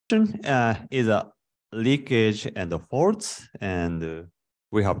is a leakage and the faults, and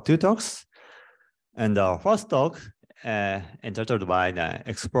we have two talks. And the first talk entitled by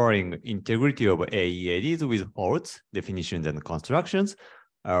exploring integrity of AEADs with faults, definitions and constructions.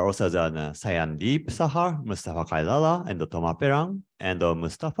 Also than Sayandeep Sahar, Mustafa Kailala, and Toma Perang. And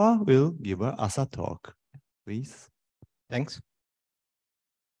Mustafa will give us a talk, please. Thanks.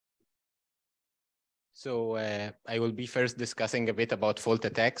 So I will be first discussing a bit about fault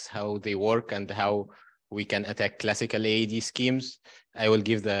attacks, how they work, and how we can attack classical AED schemes. I will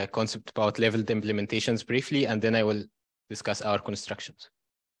give the concept about leveled implementations briefly, and then I will discuss our constructions.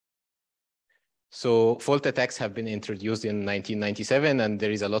 So fault attacks have been introduced in 1997, and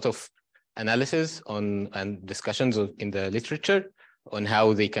there is a lot of analysis on and discussions in the literature on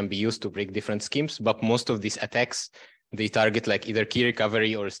how they can be used to break different schemes. But most of these attacks, they target like either key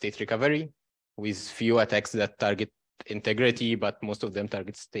recovery or state recovery, with few attacks that target integrity, but most of them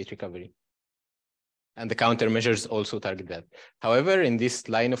target state recovery. And the countermeasures also target that. However, in this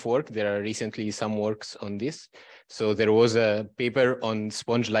line of work, there are recently some works on this. So there was a paper on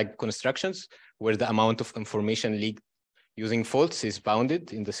sponge-like constructions where the amount of information leaked using faults is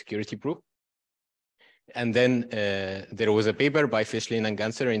bounded in the security proof. And then there was a paper by Fischlin and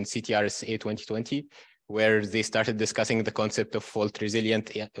Ganser in CTRSA 2020, where they started discussing the concept of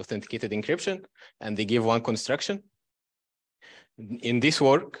fault-resilient authenticated encryption, and they gave one construction. In this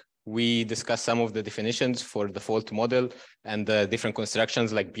work, we discussed some of the definitions for the fault model and the different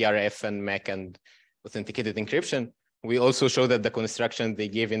constructions like BRF and MEC and authenticated encryption. We also show that the construction they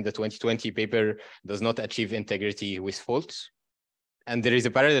gave in the 2020 paper does not achieve integrity with faults. And there is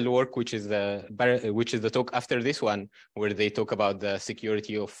a parallel work, which is the talk after this one, where they talk about the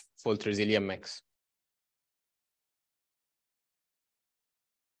security of fault-resilient MECs.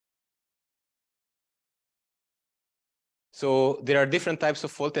 So there are different types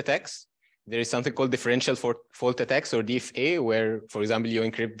of fault attacks. There is something called differential fault attacks, or DFA, where, for example, you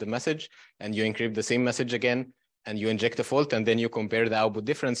encrypt the message and you encrypt the same message again, and you inject a fault, and then you compare the output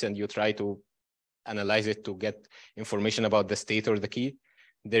difference and you try to analyze it to get information about the state or the key.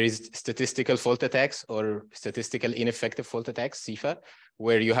 There is statistical fault attacks, or statistical ineffective fault attacks, SIFA,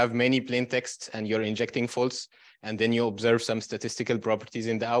 where you have many plain texts and you're injecting faults, and then you observe some statistical properties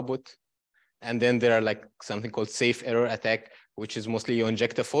in the output. And then there are like something called safe error attack, which is mostly you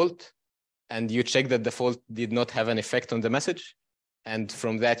inject a fault and you check that the fault did not have an effect on the message. And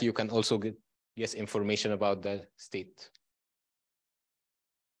from that, you can also get information about the state.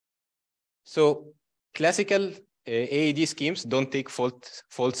 So classical AED schemes don't take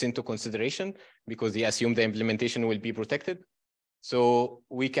faults into consideration because they assume the implementation will be protected. So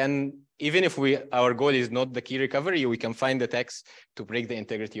we can, even if our goal is not the key recovery, we can find attacks to break the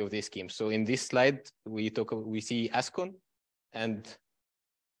integrity of this scheme. So in this slide, we see ASCON, and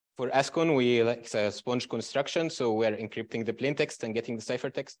for ASCON, it's a sponge construction. So we're encrypting the plain text and getting the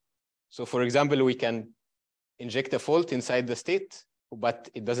ciphertext. So for example, we can inject a fault inside the state, but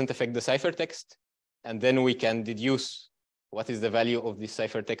it doesn't affect the ciphertext. And then we can deduce what is the value of this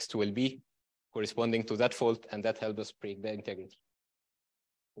ciphertext will be corresponding to that fault, and that helps us break the integrity.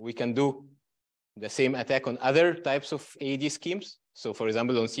 We can do the same attack on other types of AED schemes. So for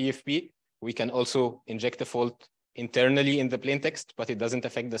example, on CFP, we can also inject a fault internally in the plain text, but it doesn't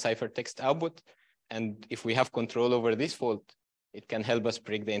affect the ciphertext output. And if we have control over this fault, it can help us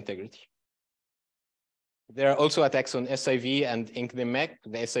break the integrity. There are also attacks on SIV and IncDMEC.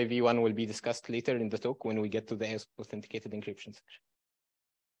 The SIV one will be discussed later in the talk when we get to the authenticated encryption section.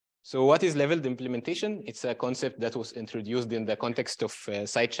 So what is leveled implementation? It's a concept that was introduced in the context of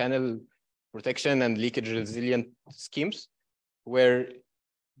side channel protection and leakage resilient schemes, where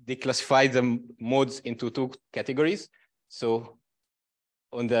they classify the modes into two categories. So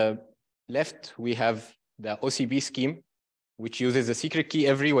on the left, we have the OCB scheme, which uses a secret key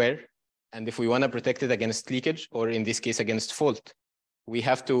everywhere. And if we want to protect it against leakage, or in this case, against fault, we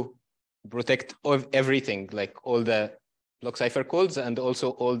have to protect everything, like all the block cipher codes and also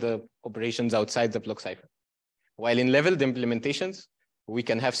all the operations outside the block cipher. While in leveled implementations, we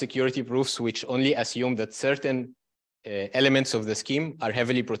can have security proofs which only assume that certain elements of the scheme are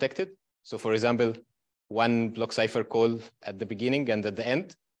heavily protected. So for example, one block cipher call at the beginning and at the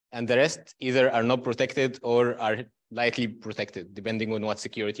end, and the rest either are not protected or are lightly protected, depending on what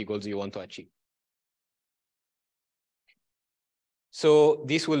security goals you want to achieve. So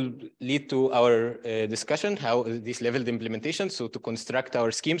this will lead to our discussion, how this leveled implementation. So to construct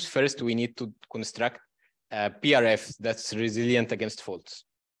our schemes, first we need to construct PRF that's resilient against faults.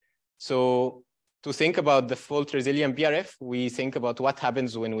 So to think about the fault resilient PRF, we think about what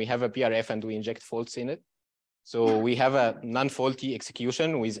happens when we have a PRF and we inject faults in it. So we have a non-faulty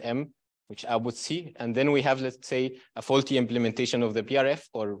execution with M, which outputs C. And then we have, let's say, a faulty implementation of the PRF,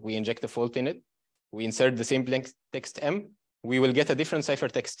 or we inject a fault in it. We insert the same plain text M. We will get a different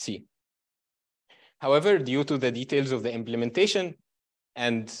ciphertext C. However, due to the details of the implementation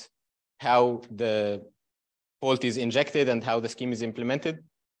and how the fault is injected and how the scheme is implemented,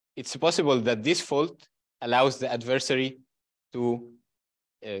 it's possible that this fault allows the adversary to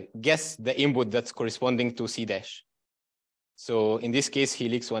guess the input that's corresponding to C dash. So in this case, he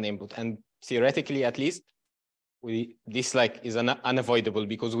leaks one input. And theoretically, at least, this is unavoidable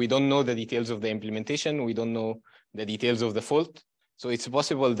because we don't know the details of the implementation. We don't know the details of the fault. So it's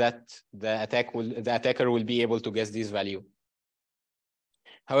possible that the attacker will be able to guess this value.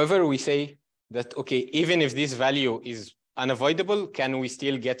 However, we say that, okay, even if this value is unavoidable, can we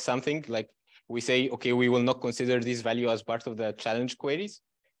still get something? Like we say, okay, we will not consider this value as part of the challenge queries.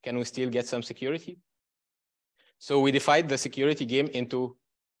 Can we still get some security? So we divide the security game into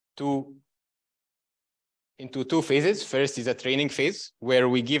two phases. First is a training phase where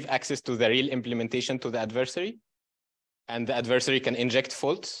we give access to the real implementation to the adversary, and the adversary can inject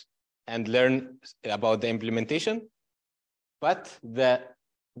faults and learn about the implementation. But the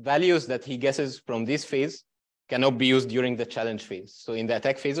values that he guesses from this phase cannot be used during the challenge phase. So in the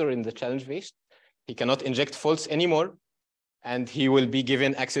attack phase or in the challenge phase, he cannot inject faults anymore, and he will be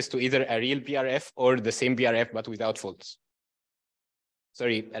given access to either a real PRF or the same PRF but without faults.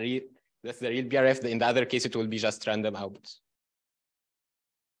 Sorry, that's the real PRF. In the other case, it will be just random outputs.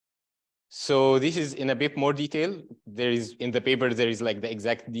 So this is in a bit more detail. In the paper, there is like the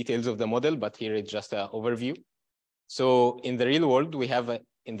exact details of the model, but here it's just an overview. So in the real world, we have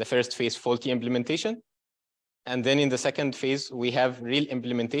in the first phase, faulty implementation. And then in the second phase, we have real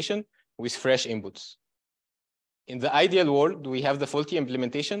implementation with fresh inputs. In the ideal world, we have the faulty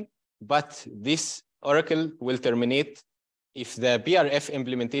implementation, but this oracle will terminate if the PRF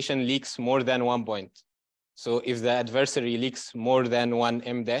implementation leaks more than 1 point. So if the adversary leaks more than one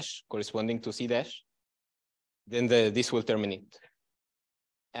M dash corresponding to C dash, then this will terminate.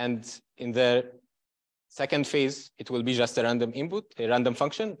 And in the second phase, it will be just a random input, a random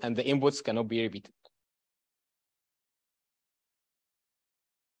function, and the inputs cannot be repeated.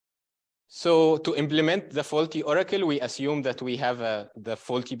 So to implement the faulty oracle, we assume that we have the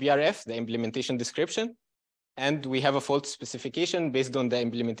faulty PRF, the implementation description, and we have a fault specification based on the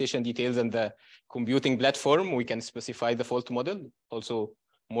implementation details and the computing platform. We can specify the fault model. Also,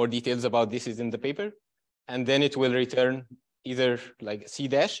 more details about this is in the paper. And then it will return either like C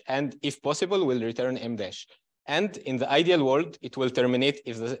dash, and if possible, will return M dash. And in the ideal world, it will terminate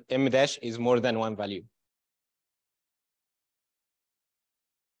if the M dash is more than one value.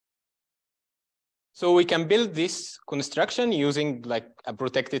 So we can build this construction using like a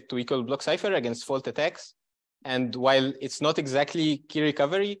protected to equal block cipher against fault attacks. And while it's not exactly key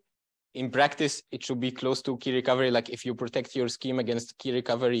recovery, in practice, it should be close to key recovery. Like if you protect your scheme against key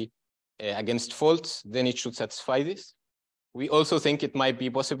recovery against faults, then it should satisfy this. We also think it might be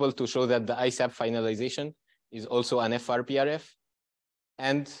possible to show that the ISAP finalization is also an FRPRF.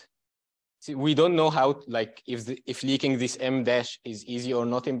 And we don't know how, like if leaking this M dash is easy or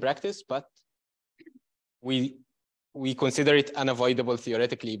not in practice, but we consider it unavoidable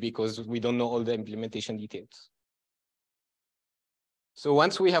theoretically because we don't know all the implementation details. So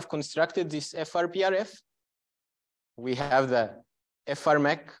once we have constructed this FRPRF, we have the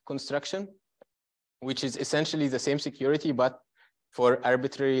FRMAC construction, which is essentially the same security, but for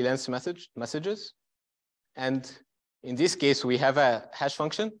arbitrary length messages. And in this case, we have a hash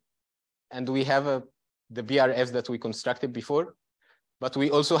function, and we have the BRF that we constructed before. But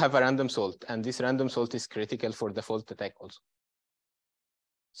we also have a random salt, and this random salt is critical for the fault attack also.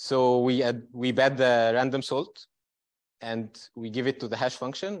 So we bed the random salt, and we give it to the hash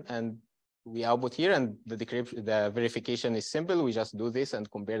function, and we output here, and the verification is simple. We just do this and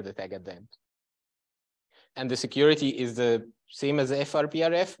compare the tag at the end. And the security is the same as the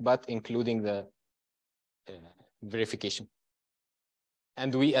FRPRF, but including the verification.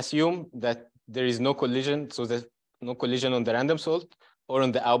 And we assume that there is no collision, so there's no collision on the random salt or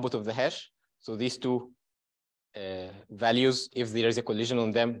on the output of the hash. So these two values, if there is a collision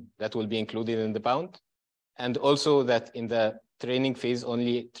on them, that will be included in the bound. And also that in the training phase,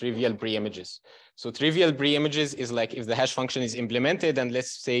 only trivial pre-images. So trivial pre-images is like if the hash function is implemented, and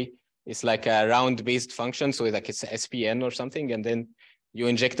let's say it's like a round-based function, so like it's a SPN or something, and then you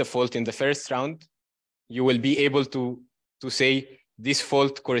inject a fault in the first round, you will be able to say this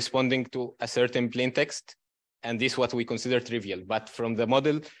fault corresponding to a certain plain text, and this is what we consider trivial. But from the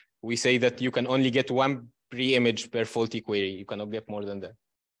model, we say that you can only get one pre-image per faulty query. You cannot get more than that.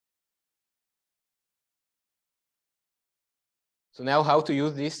 So now how to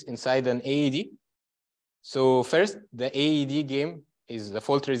use this inside an AED? So first, the AED game is the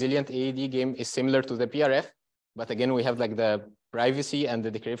fault resilient AED game is similar to the PRF, but again, we have like the privacy and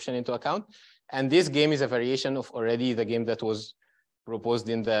the decryption into account. And this game is a variation of already the game that was proposed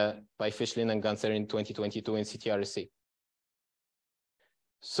by Fishlin and Gunther in 2022 in CTRSA.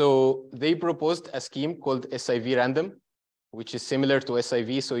 So they proposed a scheme called SIV random, which is similar to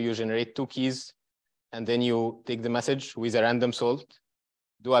SIV. So you generate 2 keys and then you take the message with a random salt,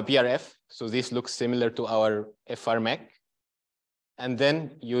 do a PRF. So this looks similar to our FRMAC. And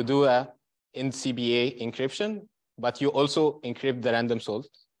then you do a NCBA encryption, but you also encrypt the random salt.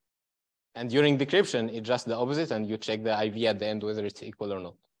 And during decryption, it's just the opposite, and you check the IV at the end whether it's equal or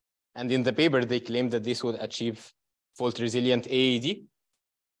not. And in the paper, they claim that this would achieve fault resilient AED.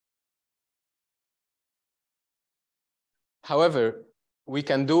 However, we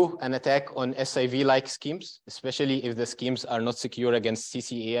can do an attack on SIV-like schemes, especially if the schemes are not secure against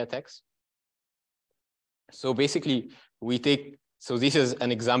CCA attacks. So basically, so this is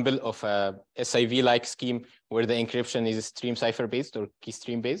an example of a SIV-like scheme where the encryption is stream cipher-based or key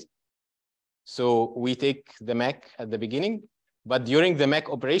stream-based. So we take the MAC at the beginning, but during the MAC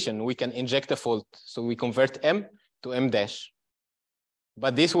operation, we can inject a fault. So we convert M to M dash.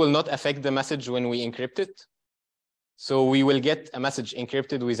 But this will not affect the message when we encrypt it. So we will get a message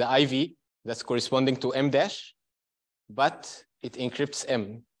encrypted with an IV that's corresponding to M dash, but it encrypts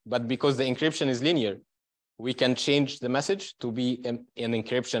M. But because the encryption is linear, we can change the message to be an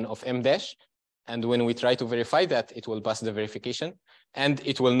encryption of M dash. And when we try to verify that, it will pass the verification. And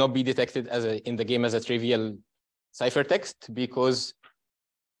it will not be detected in the game as a trivial ciphertext, because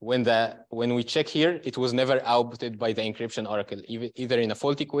when we check here, it was never outputted by the encryption oracle, either in a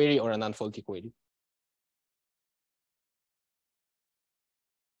faulty query or a non-faulty query.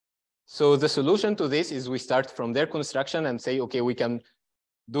 So the solution to this is we start from their construction and say, okay, we can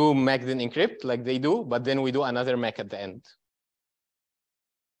do MAC then encrypt like they do, but then we do another MAC at the end.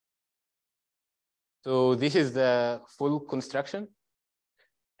 So this is the full construction.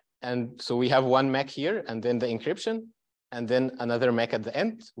 And so we have one MAC here and then the encryption and then another MAC at the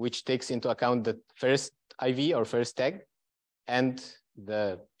end, which takes into account the first IV or first tag and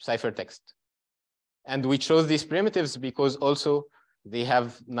the ciphertext. And we chose these primitives because also they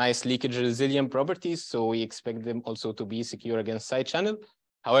have nice leakage resilient properties. So we expect them also to be secure against side channel.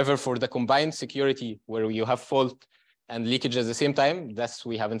 However, for the combined security where you have fault and leakage at the same time, that's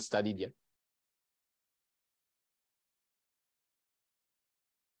we haven't studied yet.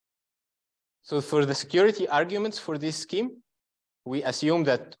 So for the security arguments for this scheme, we assume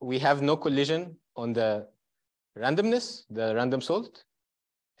that we have no collision on the randomness, the random salt,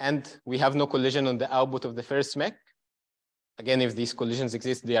 and we have no collision on the output of the first MAC. Again, if these collisions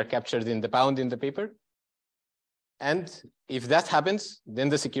exist, they are captured in the bound in the paper. And if that happens, then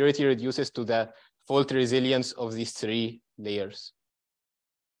the security reduces to the fault resilience of these 3 layers.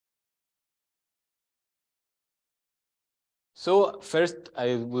 So first,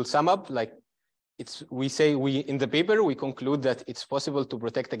 I will sum up. In the paper, we conclude that it's possible to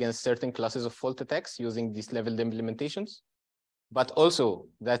protect against certain classes of fault attacks using these leveled implementations, but also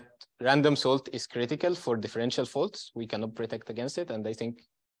that random salt is critical for differential faults. We cannot protect against it. And I think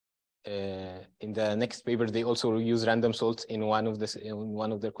in the next paper, they also use random salts in one of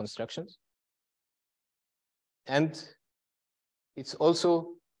their constructions. And it's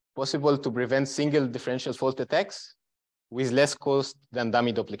also possible to prevent single differential fault attacks with less cost than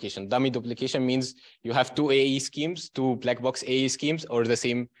dummy duplication. Dummy duplication means you have 2 AE schemes, 2 black box AE schemes, or the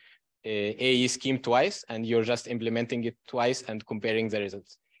same AE scheme twice, and you're just implementing it twice and comparing the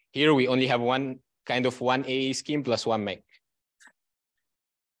results. Here we only have one AE scheme plus 1 MAC.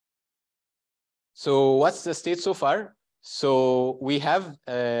 So what's the state so far? So we have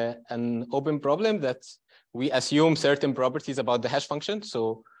an open problem that we assume certain properties about the hash function.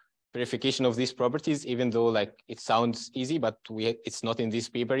 So verification of these properties, even though it sounds easy, but it's not in this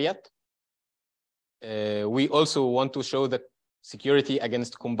paper yet. We also want to show the security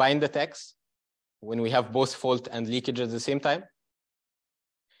against combined attacks when we have both fault and leakage at the same time.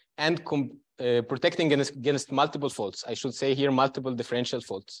 And protecting against multiple faults. I should say here multiple differential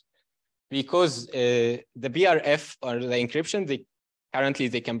faults. Because the BRF or the encryption, currently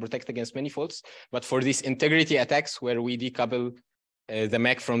they can protect against many faults. But for these integrity attacks where we decouple the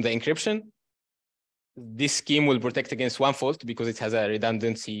MAC from the encryption, this scheme will protect against 1 fault because it has a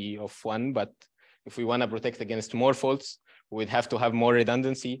redundancy of 1. But if we want to protect against more faults, we'd have to have more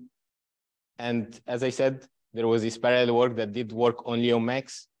redundancy. And as I said, there was this parallel work that did work only on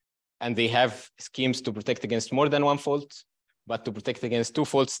MACs, and they have schemes to protect against more than 1 fault. But to protect against 2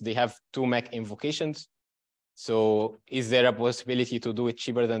 faults, they have 2 MAC invocations. So is there a possibility to do it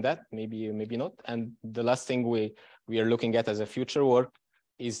cheaper than that? Maybe, maybe not. And the last thing we are looking at as a future work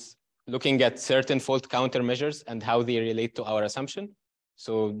is looking at certain fault countermeasures and how they relate to our assumption.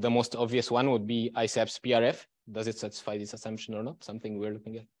 So the most obvious one would be ISAP's PRF. Does it satisfy this assumption or not? Something we're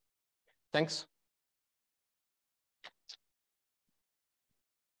looking at. Thanks.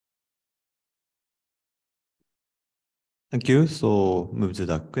 Thank you. So move to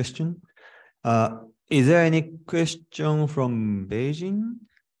the question. Is there any question from Beijing?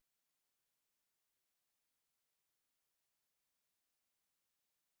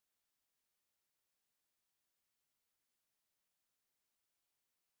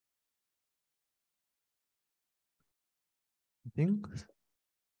 I think.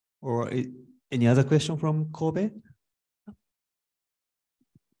 Or any other question from Kobe?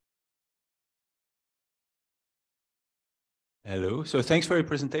 Hello. So thanks for your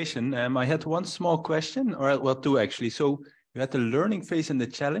presentation. I had one small question, or well, two actually. So you had the learning phase and the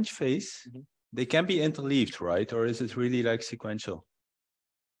challenge phase. Mm-hmm. They can be interleaved, right? Or is it really like sequential?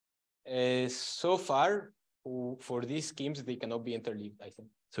 So far, for these schemes, they cannot be interleaved, I think.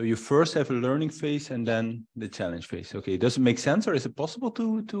 So you first have a learning phase and then the challenge phase. Okay. Does it make sense, or is it possible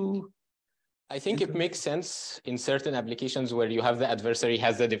to? I think it makes sense in certain applications where you have the adversary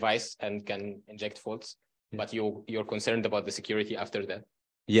has the device and can inject faults. But you're concerned about the security after that.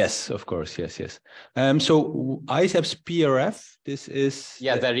 Yes, of course. Yes, yes. So ISAP's PRF, this is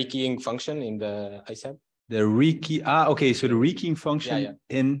the rekeying function in the ISAP. The rekey. Okay. So the rekeying function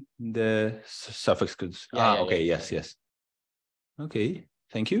in the suffix goods. Okay. Yes, yes. Okay.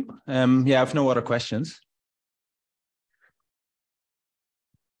 Thank you. I have no other questions.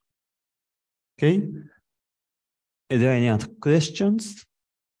 Okay. Is there any other questions?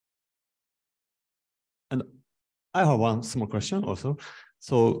 And I have one small question also.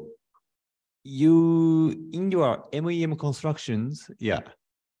 So in your MEM constructions,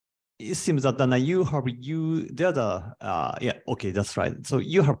 it seems that then okay, that's right. So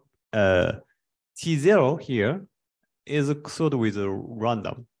you have T0 here is sort of with a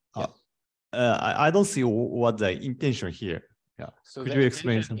random. I don't see what the intention here. Yeah. So could you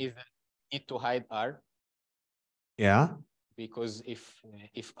explain some? Is need to hide R. Yeah. Because if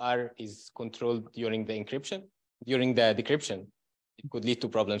R is controlled during the decryption, it could lead to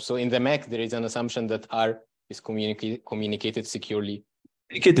problems. So in the Mac, there is an assumption that R is communicated securely.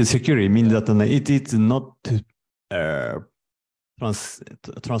 Communicated securely means that it is not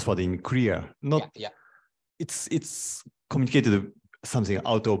transferred in clear. Not. It's communicated something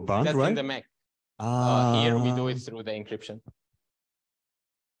out of band, That's right? in the Mac. Here we do it through the encryption.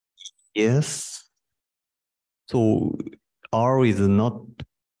 Yes. So R is not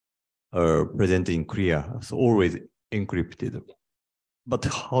present in clear, so always encrypted. But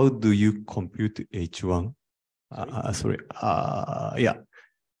how do you compute H1? Sorry.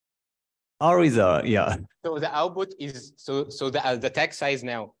 R is So the output is the tag size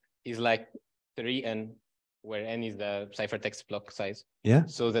now is like 3n, where n is the ciphertext block size. Yeah.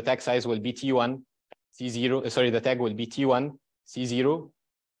 So the tag size will be T1, C0. Sorry, the tag will be T1, C0,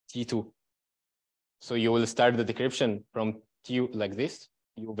 T2. So you will start the decryption from T like this.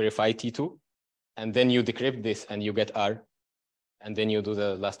 You verify T2, and then you decrypt this, and you get R, and then you do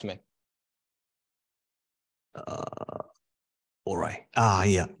the last Mac. All right.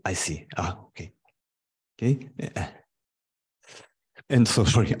 I see. Okay. Okay. And so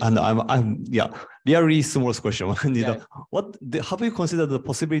sorry, and I'm very small question. Have you considered the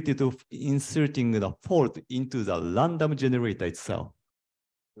possibility of inserting the fault into the random generator itself?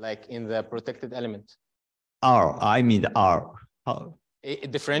 Like in the protected element. R, I mean the R. A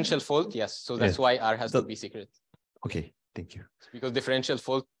differential fault, yes. So that's why R has to be secret. Okay, thank you. Because differential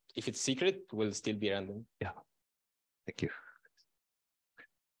fault, if it's secret, will still be random. Yeah, thank you.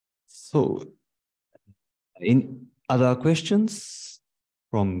 So, in other questions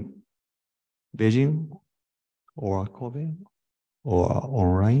from Beijing or Kobe or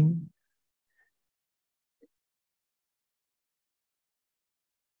online?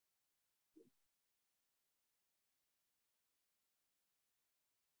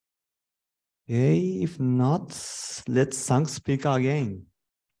 Okay, if not, let's thank speaker again.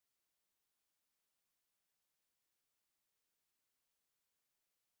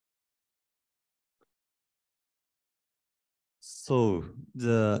 So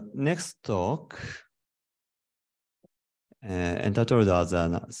the next talk entitled as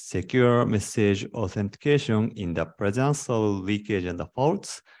a secure message authentication in the presence of leakage and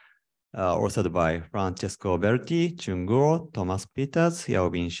faults, authored by Francesco Berti, Chunguo, Thomas Peters,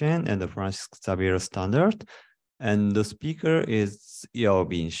 Yaobin Shen, and Francis Xavier Standard. And the speaker is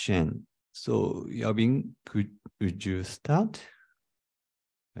Yaobin Shen. So Yabin, would you start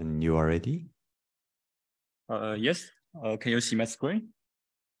when you are ready? Yes. Can you see my screen?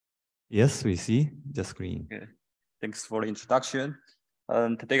 Yes, we see the screen. Okay. Thanks for the introduction.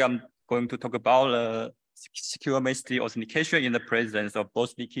 Today I'm going to talk about secure message authentication in the presence of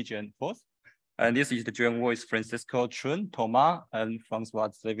both leakage and force. And this is the joint voice Francisco Chun, Thomas, and Francois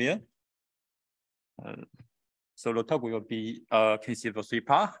Xavier. So the talk will be considered of 3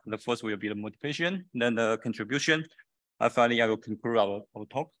 parts. The first will be the motivation, then the contribution. Finally, I will conclude our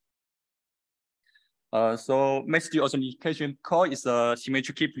talk. So message authentication core is a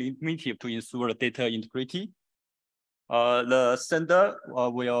symmetric primitive to ensure data integrity. The sender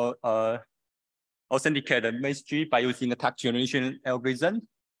will authenticate the message by using a tag generation algorithm,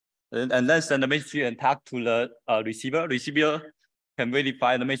 and then send the message and tag to the receiver. Receiver can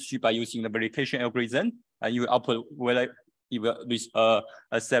verify the message by using the verification algorithm, and you output whether it will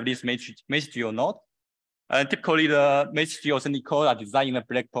accept this message or not. And typically, the message authentication are designed in a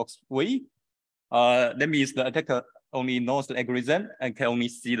black box way. That means the attacker only knows the algorithm and can only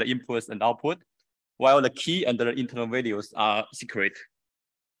see the inputs and output, while the key and the internal values are secret.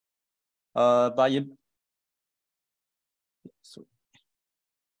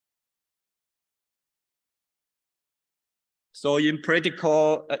 So in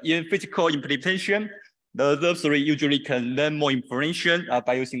physical implementation, the adversary usually can learn more information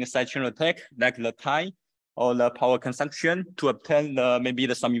by using a side channel attack, like the time or the power consumption, to obtain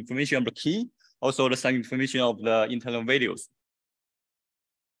maybe some information of the key, also some information of the internal values.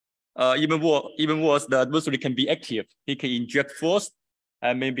 Even worse, the adversary can be active. He can inject force,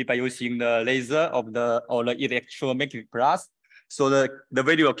 maybe by using the laser or the electromagnetic blast. So the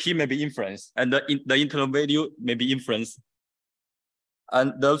value of key may be influenced, and the internal value may be influenced.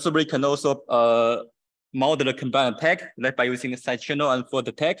 And the adversary can also mount the combined attack, like by using the side channel and forward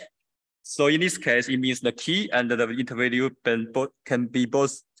attack. So in this case, it means the key and the intervalue can be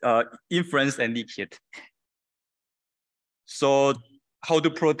both influenced and leaked. So how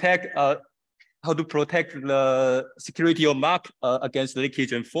to protect the security of mark against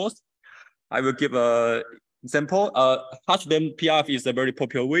leakage and force? I will give an example. Hashed PRF is a very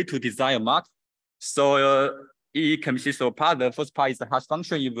popular way to design a mark. So it consists of part. The first part is the hash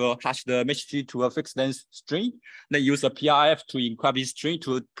function. You will hash the message to a fixed length string, then use a PRF to encrypt this string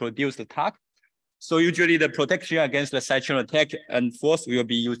to produce the tag. So usually the protection against the side channel attack and force will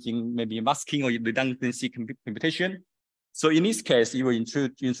be using maybe masking or redundancy computation. So in this case, you will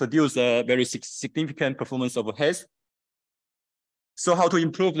introduce a very significant performance overhead. So how to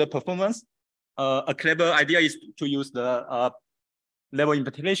improve the performance? A clever idea is to use the level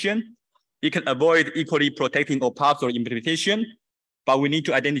implementation. It can avoid equally protecting all parts or implementation, but we need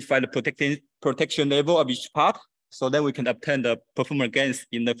to identify the protection level of each part, so then we can obtain the performance gains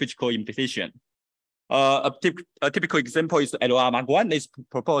in the physical implementation. A typical example is the LOR Mark 1 is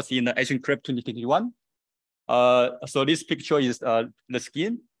proposed in the Asian Crep 2021. So this picture is the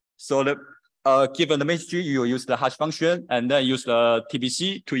skin. So given the message, you use the hash function and then use the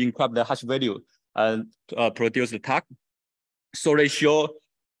TBC to encrypt the hash value and produce the tag. So ratio,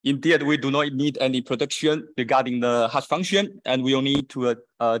 indeed, we do not need any protection regarding the hash function, and we only need to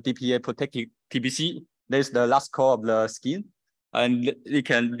DPA protected TBC. That's the last core of the skin, and it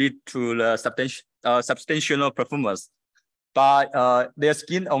can lead to the substantial performance. But their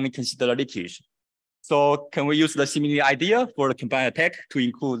skin only consider leakage. So can we use the similar idea for the combined attack to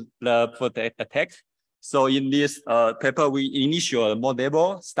include for the attack? So in this paper, we initiate a more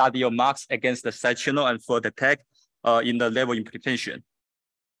level study of marks against the side channel and for the attack in the level implementation.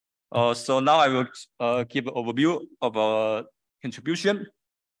 So now I will give an overview of our contribution.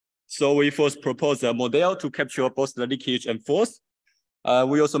 So we first propose a model to capture both the leakage and force.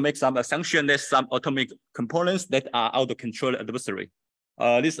 We also make some assumption that some atomic components that are out of control adversary.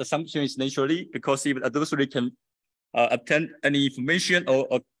 This assumption is naturally because if adversary can obtain any information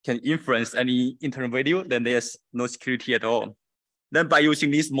or can influence any internal value, then there's no security at all. Then by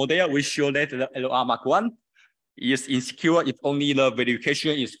using this model, we show that the LOR Mark 1 is insecure if only the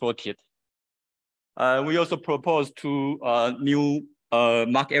verification is faulted. We also propose two new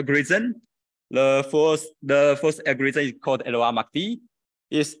mark algorithm. The first algorithm is called LOR Mark D.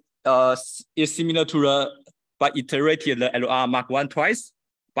 Is similar to the but iterated the LOR Mark 1 twice,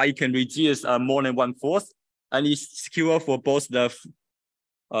 but it can reduce more than 1/4, and it's secure for both the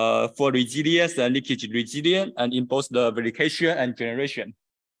for resilience and leakage resilience, and in both the verification and generation.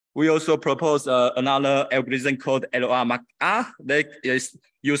 We also propose another algorithm called LOR Mark R that is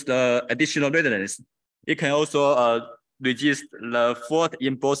use the additional redundance. It can also reduce the fault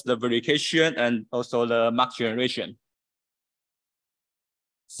in both the verification and also the mark generation.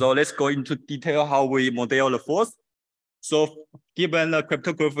 So let's go into detail how we model the force. So given the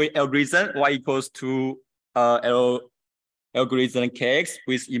cryptography algorithm, y equals to algorithm kx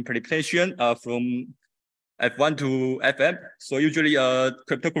with implementation from f1 to fm. So usually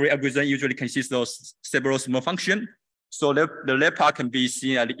cryptography algorithm usually consists of several small functions. So the left part can be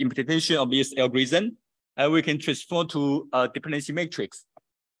seen as the implementation of this algorithm, and we can transform to a dependency matrix.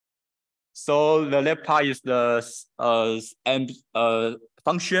 So the left part is the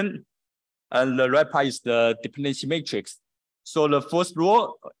function, and the right part is the dependency matrix. So the first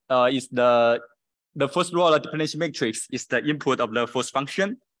row is the first row of the dependency matrix is the input of the first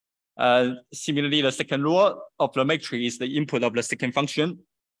function. Similarly, the second row of the matrix is the input of the second function.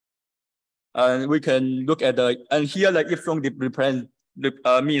 And we can look at and here the if from represent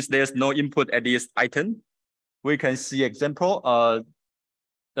means there's no input at this item. We can see example,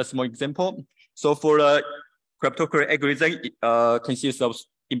 a small example. So for the cryptography algorithm, consists of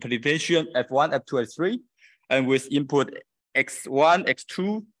implementation F1, F2, F3, and with input X1,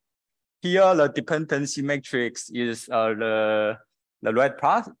 X2. Here, the dependency matrix is the right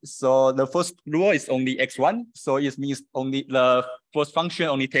part. So the first row is only X1. So it means only the first function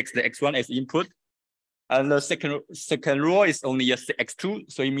only takes the X1 as input. And the second row is only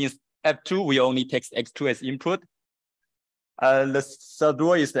X2. So it means F2 will only take X2 as input. And the third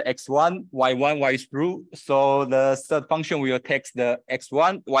row is the X1, Y1, Y2. So the third function will take the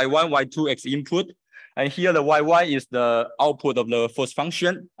X1, Y1, Y2 as input. And here the Y1 is the output of the first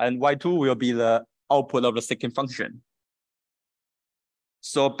function, and Y2 will be the output of the second function.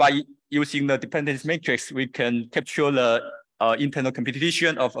 So by using the dependency matrix, we can capture the internal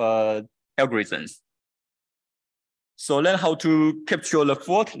computation of algorithms. So then how to capture the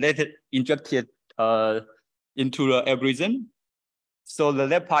fault that is injected into the algorithm. So the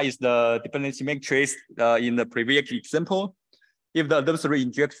left part is the dependency matrix in the previous example. If the adversary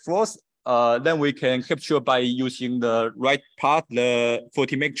injects force, then we can capture by using the right part, the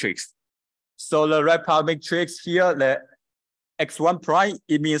faulty matrix. So the right part matrix here, the x1 prime,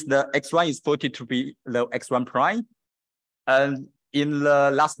 it means the x1 is faulty to be the x1 prime. And in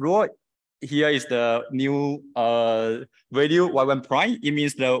the last row, here is the new value y1 prime. It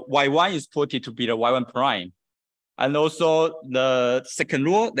means the y1 is faulty to be the y1 prime. And also the second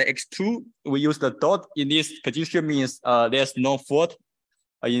row, the x2, we use the dot in this position means there's no fault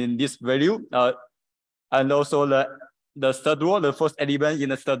in this value. And also the third row, the first element in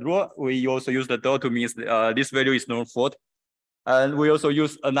the third row, we also use the dot to means this value is no fault. And we also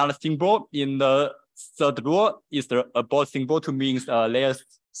use another symbol in the third row is the abort symbol to means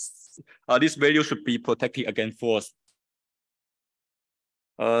this value should be protected against force.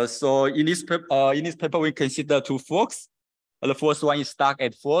 So in this paper, we consider two forks. The first one is stuck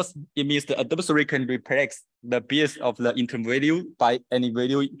at force. It means the adversary can replace the base of the interim value by any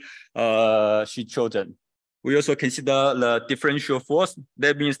value she chosen. We also consider the differential force.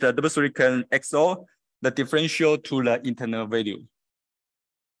 That means the adversary can XOR the differential to the internal value.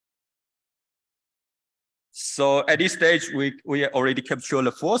 So at this stage, we already captured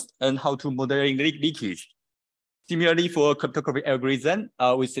the force and how to modeling leakage. Similarly, for cryptography algorithm,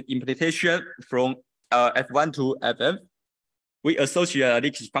 with the implementation from F1 to Fm, we associate a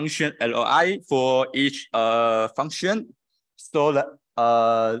leakage function LOI for each function. So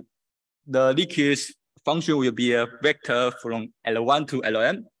the leakage function will be a vector from L1 to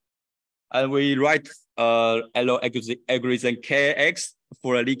LM. And we write LO algorithm KX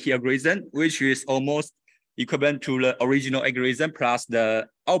for a leaky algorithm, which is almost equivalent to the original algorithm plus the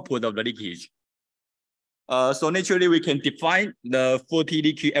output of the leakage. So naturally, we can define the faulty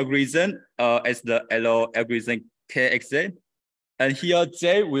leaky algorithm as the LO algorithm KXZ. And here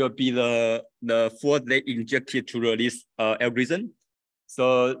J will be the fault they injected to this algorithm.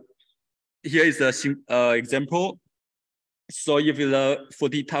 So here is a example. So if the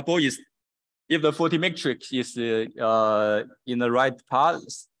faulty tuple is, if the faulty matrix is in the right part,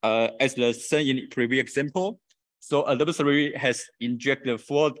 as the same in previous example, so adversary has injected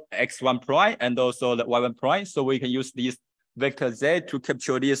fault x1 prime and also the y1 prime. So we can use this vector Z to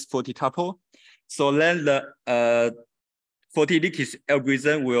capture this faulty tuple. So then the faulty leakage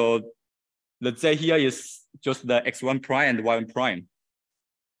algorithm will, the Z here is just the x1 prime and y1 prime.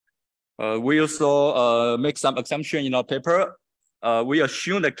 We also make some assumption in our paper. We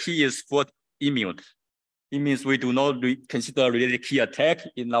assume the key is fault immune. It means we do not consider related key attack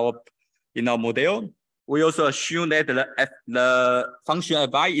in our model. We also assume that the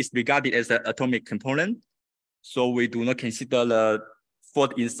function Fi is regarded as an atomic component. So we do not consider the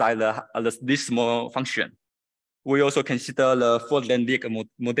fault inside this small function. We also consider the fault length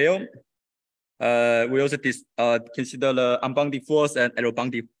model. We also consider the unbounded force and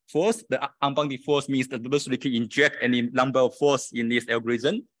arrow-bounded force. The unbounded force means the adversary can inject any number of force in this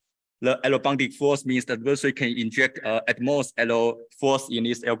algorithm. The arrow-bounded force means the adversary can inject at most arrow force in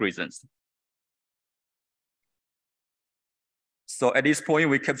these algorithms. So at this point,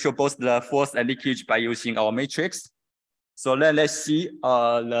 we capture both the force and leakage by using our matrix. So then let's see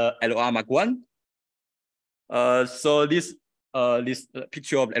the LOR Mark 1. So this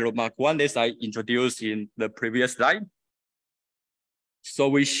picture of LOR Mark 1, as I introduced in the previous slide. So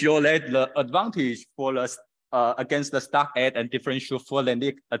we show that the advantage for the against the stack add and differential full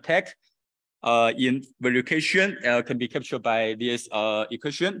length attack in verification can be captured by this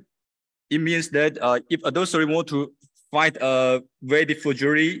equation. It means that if adversary want to find a very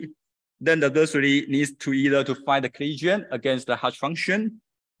forgery, then the adversary needs to either to find a collision against the hash function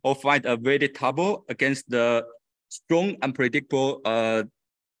or find a weighted table against the strong unpredictable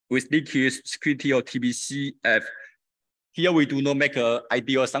with leakage security or TBCF. Here we do not make an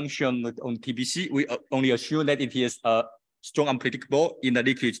ideal assumption on TBC. We only assume that it is strong unpredictable in the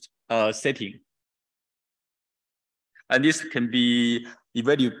leakage setting. And this can be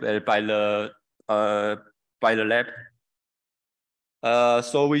evaluated by the lab.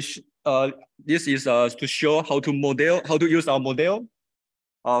 So this is to show how to use our model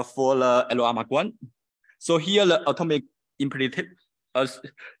for the LOR Mark 1. So here the atomic imperative.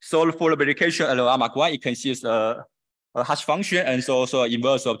 So for the verification LOR Mark 1, it consists a hash function and so also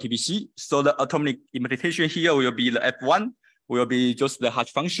inverse of TBC. So the atomic implementation here will be the F1 will be just the hash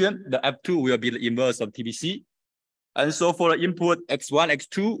function. The F2 will be the inverse of TBC. And so for the input X1,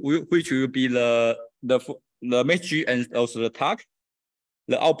 X2, which will be the metric and also the tag.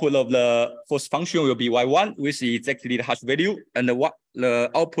 The output of the first function will be Y1, which is exactly the hash value. And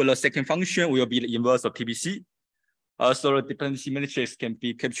the output of the second function will be the inverse of TBC. So the dependency matrix can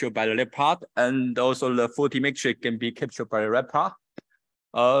be captured by the left part, and also the faulty matrix can be captured by the right part.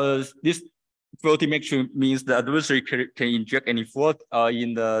 This faulty matrix means the adversary can inject any fault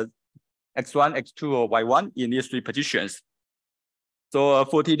in the X1, X2, or Y1 in these three positions. So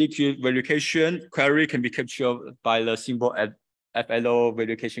faulty leakage verification query can be captured by the symbol at FLO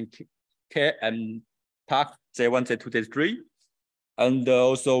verification K and tag Z1, Z2, Z3. And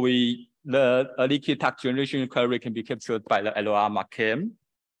also the leakage tag generation query can be captured by the LOR Mark M.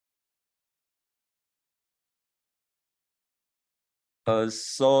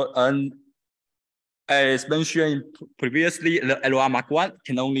 And as mentioned previously, the LOR Mark 1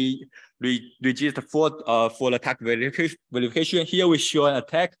 can only register fault for the tag verification. Here we show an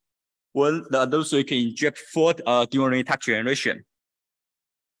attack when the adversary can inject fault during tag generation.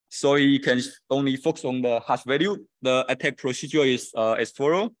 So you can only focus on the hash value. The attack procedure is as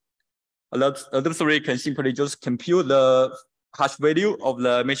follows. The adversary can simply just compute the hash value of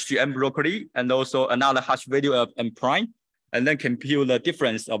the message M locally and also another hash value of M prime, and then compute the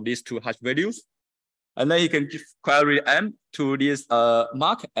difference of these two hash values. And then you can query M to this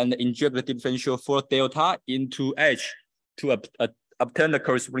mark and inject the differential for delta into H to obtain the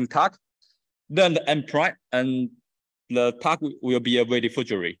corresponding tag. Then the M prime and the tag will be a weighted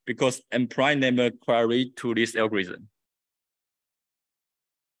forgery because M prime never query to this algorithm.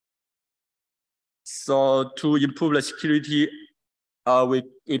 So to improve the security,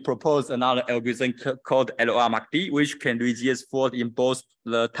 we propose another algorithm called LOR Mark D, which can reduce fault in both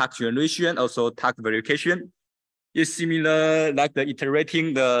the tag generation, also tag verification. It's similar like the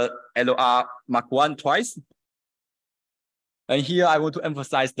iterating the LOR Mark 1 twice. And here I want to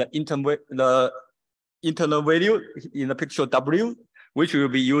emphasize the internal value in the picture W, which will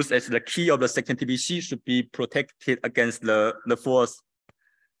be used as the key of the second TBC should be protected against the force.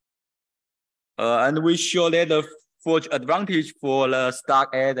 And we show that the forge advantage for the stack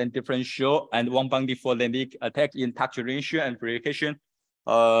add and differential and one bounded for the attack in tag generation and verification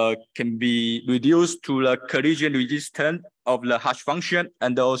can be reduced to the collision resistance of the hash function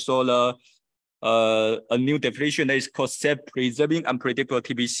and also the a new definition that is called self-preserving unpredictable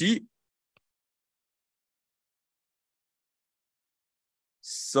TBC.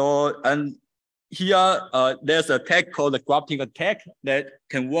 So, and here there's a tag called the grafting attack that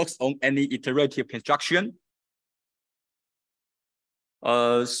can work on any iterative construction.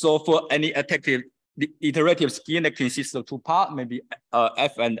 So for any the iterative scheme that consists of two parts, maybe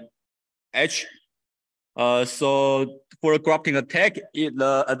F and H. So for a grafting attack,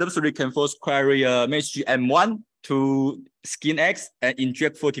 the adversary can first query a message M1 to skin X and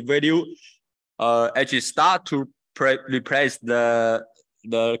inject 40 value H star to replace the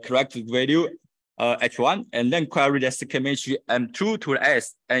correct value H1, and then query the second message M2 to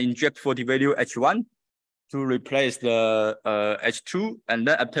S and inject 40 value H1 to replace the H2, and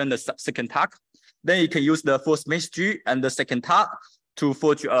then obtain the second tag. then you can use the first message and the second tag to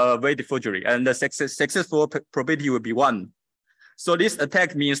forge valid forgery, and the successful probability will be 1. So this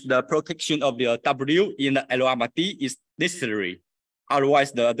attack means the protection of the W in the LOR-D is necessary.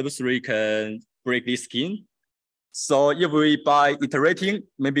 Otherwise, the adversary can break this scheme. So if we by iterating,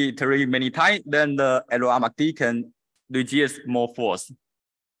 maybe iterate many times, then the LOR-D can reduce more force.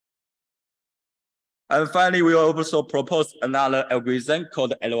 And finally, we also propose another algorithm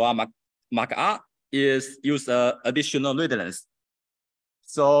called LOR-R is use additional redundancy.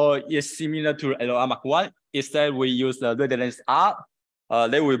 So it's similar to LOR-1. Instead, we use the redundancy R.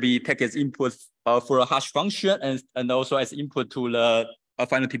 They will be taken as input for a hash function and also as input to the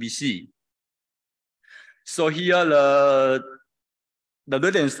final TBC. So here, the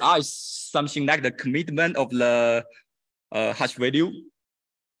redundancy R is something like the commitment of the hash value.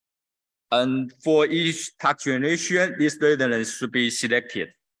 And for each tag generation, this redundancy should be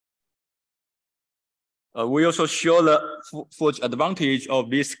selected. We also show the forge advantage of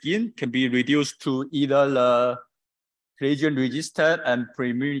this scheme can be reduced to either the collision resistance and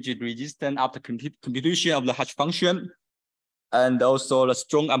pre-merge resistance after computation of the hash function, and also the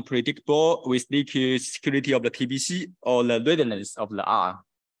strong unpredictable with leakage security of the TBC or the redundancy of the R.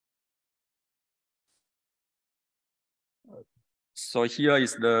 So here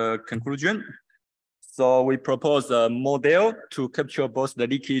is the conclusion. So we propose a model to capture both the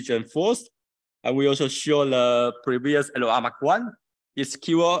leakage and force. And we also show the previous LOR-1 is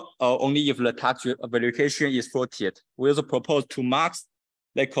secure only if the tag verification is faulted. We also propose 2 marks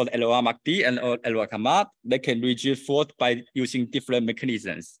they call LOR-D and LOR-MAP. They can reduce fault by using different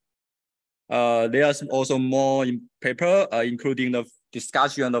mechanisms. There are also more in paper, including the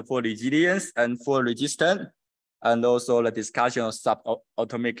discussion of fault resilience and fault resistance, and also the discussion of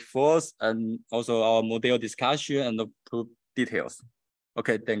subatomic force, and also our model discussion and the proof details.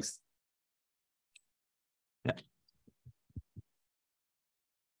 Okay, thanks. Yeah.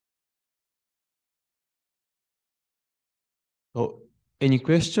 So, any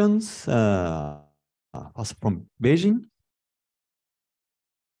questions? Also from Beijing?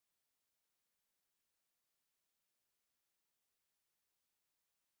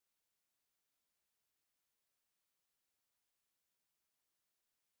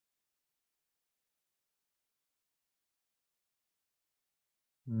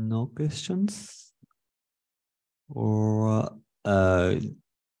 No questions? Or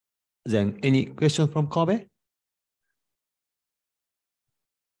then any question from Kobe?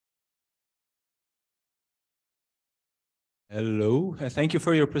 Hello, thank you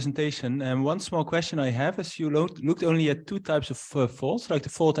for your presentation. And one small question I have is you looked only at 2 types of faults, like the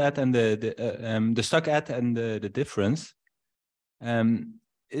fault at and the stuck at and the difference.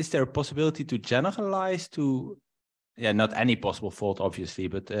 Is there a possibility to generalize to, not any possible fault, obviously,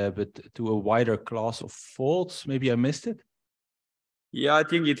 but to a wider class of faults? Maybe I missed it. Yeah, I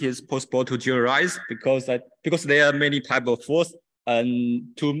think it is possible to generalize because there are many types of faults,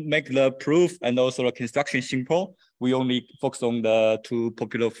 and to make the proof and also the construction simple, we only focus on the 2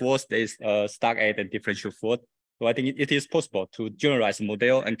 popular faults. There is stuck at and differential fault. So I think it is possible to generalize the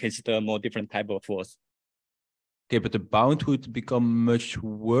model and consider more different type of faults. Okay, but the bound would become much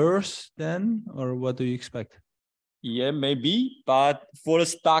worse then, or what do you expect? Yeah, maybe, but for the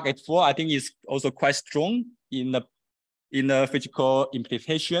stuck at fault, I think it's also quite strong in the physical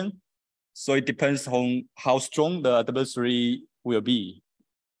implication. So it depends on how strong the adversary will be.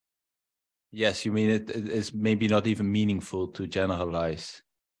 Yes, you mean it is maybe not even meaningful to generalize.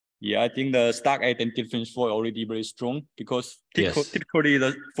 Yeah, I think the stuck at and differential fault already very strong because typically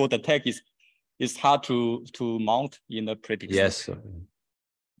the fault attack is hard to mount in the prediction. Yes.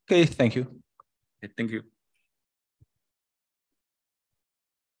 Okay, thank you. Okay, thank you.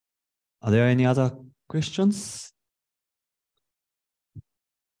 Are there any other questions?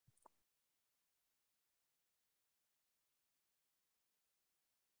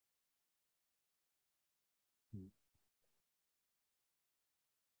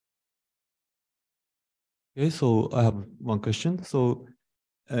 Okay, so I have one question. So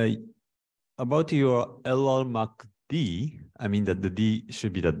about your LOR-D, I mean that the D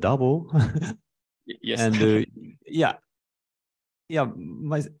should be the double. Yes. And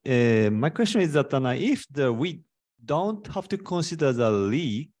my question is that if we don't have to consider the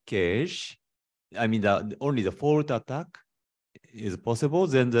leakage, I mean only the fault attack is possible,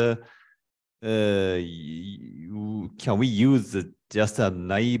 then can we use just a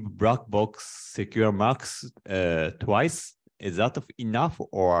naive black box secure marks twice? Is that enough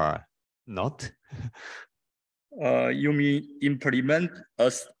or not? You mean implement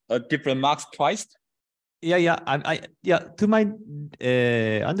a different marks twice? To my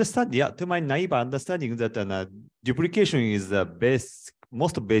to my naive understanding that duplication is the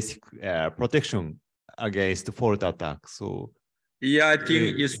most basic protection against fault attack. So yeah,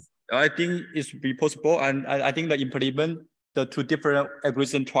 I think it's be possible, and I think the implement the two different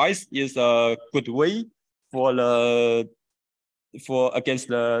algorithm twice is a good way for the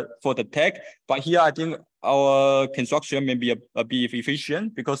tag. But here I think our construction may be a bit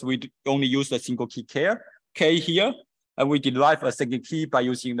efficient because we only use a single key K here, and we derive a second key by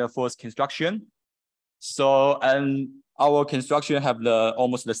using the first construction. So, and our construction have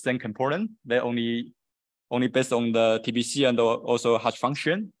almost the same component. They only based on the TBC and also hash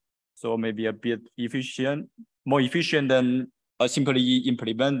function. So maybe a bit more efficient than simply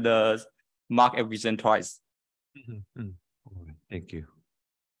implement the mark algorithm twice. Thank you.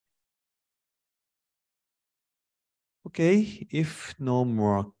 Okay, if no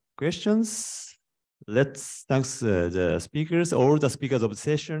more questions, let's thank the speakers, all the speakers of the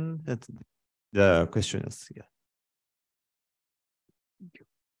session, and the questions. Yeah.